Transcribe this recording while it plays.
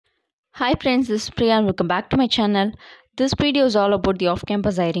Hi friends, this is Priya and welcome back to my channel. This video is all about the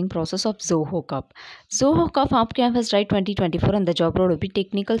off-campus hiring process of ZOHO Cup. ZOHO Cup off-campus right 2024 and the job role would be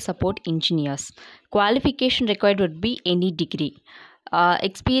technical support engineers. Qualification required would be any degree.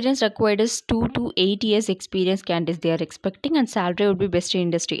 Experience required is 2 to 8 years experience candidates they are expecting, and salary would be best in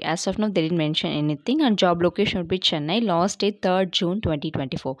industry. As of now, they didn't mention anything, and job location would be Chennai. Last date 3rd June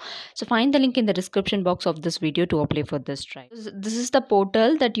 2024. So find the link in the description box of this video to apply for this try. This is the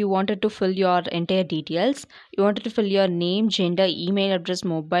portal that you wanted to fill your entire details. You wanted to fill your name, gender, email address,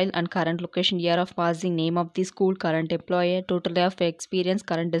 mobile, and current location, year of passing, name of the school, current employer, total year of experience,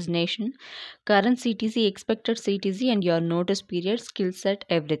 current destination, current CTC, expected CTC, and your notice period, skill set,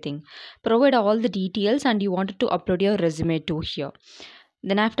 everything. Provide all the details, and you wanted to upload your resume to here.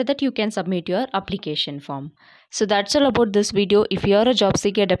 Then after that you can submit your application form. So that's all about this video. If you are a job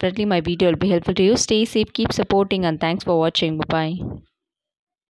seeker, definitely my video will be helpful to you. Stay safe, keep supporting, and thanks for watching. Bye bye.